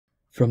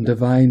From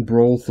Divine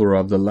Butler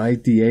of the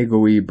Light,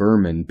 Diego E.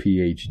 Berman,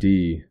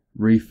 Ph.D.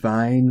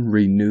 Refine,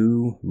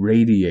 renew,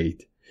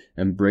 radiate,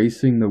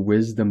 embracing the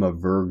wisdom of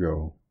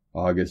Virgo.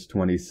 August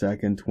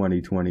 22nd,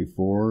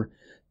 2024.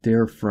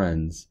 Dear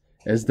friends,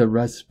 as the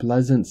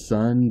resplendent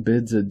sun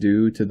bids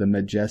adieu to the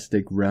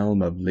majestic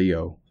realm of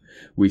Leo,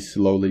 we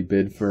slowly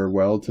bid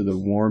farewell to the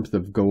warmth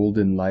of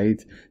golden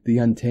light, the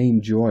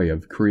untamed joy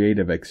of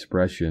creative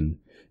expression,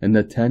 and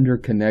the tender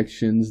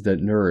connections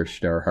that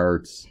nourished our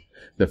hearts.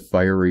 The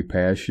fiery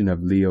passion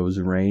of Leo's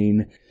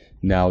reign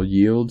now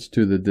yields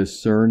to the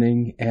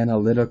discerning,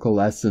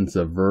 analytical essence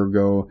of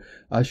Virgo,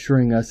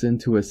 ushering us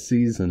into a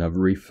season of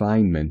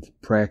refinement,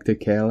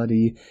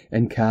 practicality,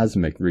 and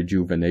cosmic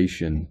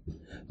rejuvenation.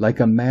 Like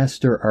a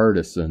master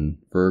artisan,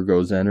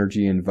 Virgo's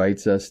energy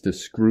invites us to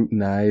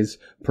scrutinize,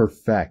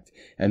 perfect,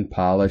 and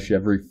polish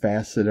every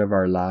facet of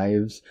our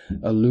lives,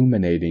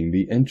 illuminating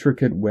the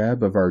intricate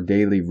web of our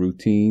daily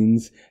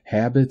routines,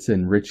 habits,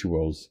 and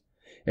rituals.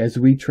 As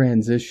we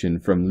transition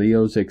from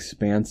Leo's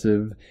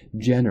expansive,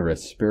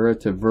 generous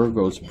spirit to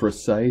Virgo's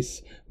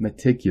precise,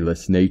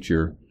 meticulous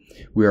nature,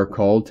 we are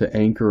called to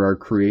anchor our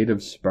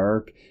creative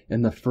spark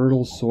in the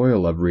fertile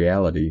soil of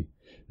reality,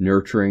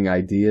 nurturing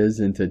ideas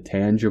into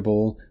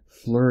tangible,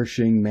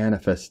 flourishing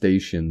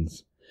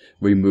manifestations.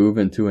 We move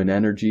into an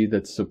energy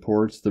that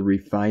supports the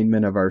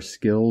refinement of our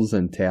skills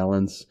and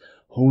talents,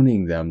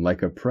 honing them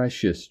like a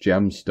precious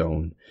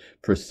gemstone,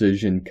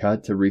 precision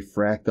cut to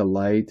refract the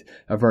light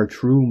of our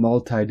true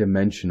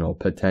multidimensional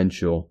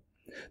potential.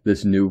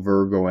 This new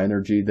Virgo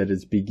energy that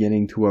is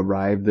beginning to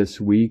arrive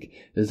this week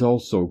is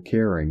also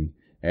caring,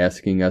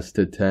 asking us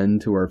to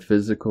tend to our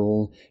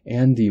physical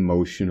and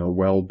emotional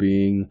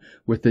well-being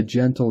with the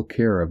gentle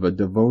care of a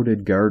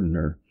devoted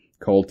gardener,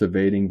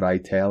 cultivating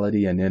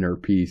vitality and inner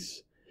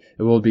peace.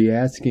 It will be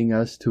asking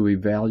us to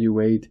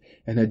evaluate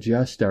and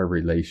adjust our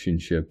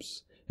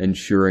relationships,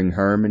 ensuring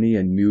harmony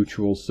and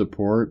mutual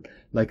support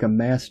like a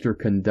master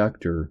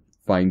conductor,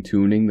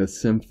 fine-tuning the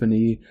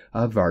symphony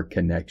of our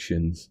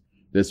connections.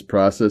 This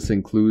process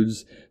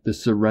includes the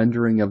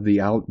surrendering of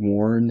the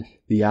outworn,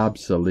 the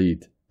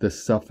obsolete, the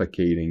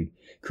suffocating,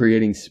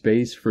 creating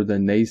space for the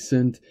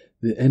nascent,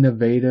 the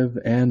innovative,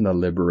 and the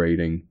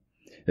liberating.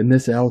 In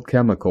this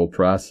alchemical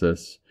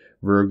process,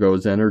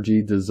 Virgo's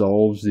energy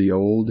dissolves the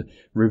old,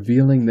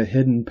 revealing the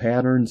hidden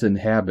patterns and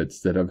habits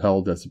that have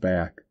held us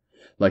back.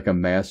 Like a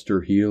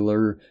master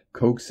healer,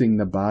 coaxing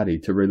the body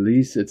to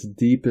release its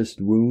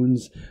deepest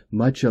wounds,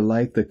 much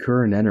alike the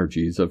current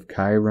energies of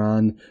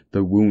Chiron,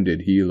 the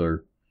wounded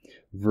healer.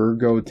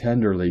 Virgo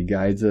tenderly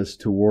guides us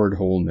toward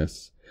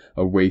wholeness,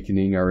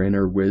 awakening our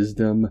inner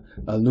wisdom,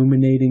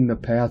 illuminating the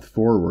path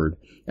forward,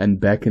 and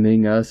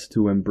beckoning us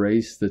to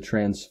embrace the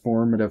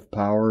transformative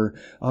power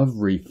of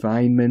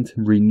refinement,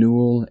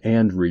 renewal,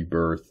 and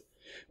rebirth.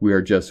 We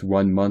are just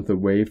 1 month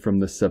away from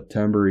the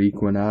September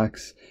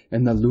equinox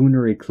and the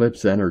lunar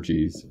eclipse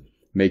energies,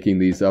 making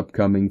these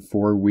upcoming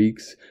 4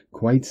 weeks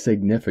quite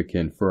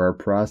significant for our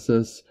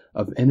process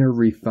of inner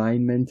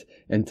refinement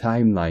and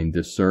timeline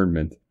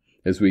discernment,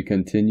 as we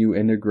continue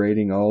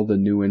integrating all the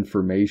new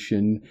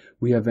information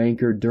we have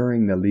anchored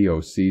during the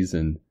Leo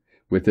season.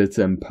 With its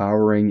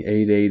empowering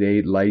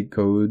 888 light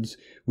codes,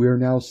 we are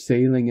now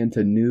sailing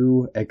into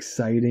new,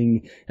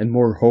 exciting, and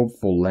more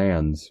hopeful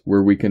lands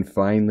where we can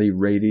finally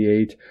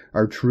radiate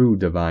our true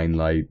divine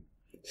light.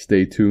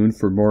 Stay tuned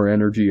for more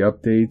energy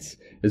updates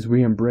as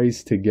we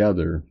embrace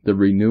together the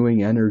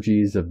renewing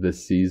energies of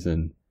this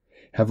season.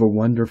 Have a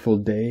wonderful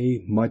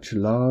day. Much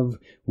love.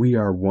 We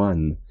are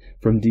one.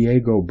 From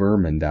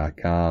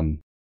DiegoBerman.com.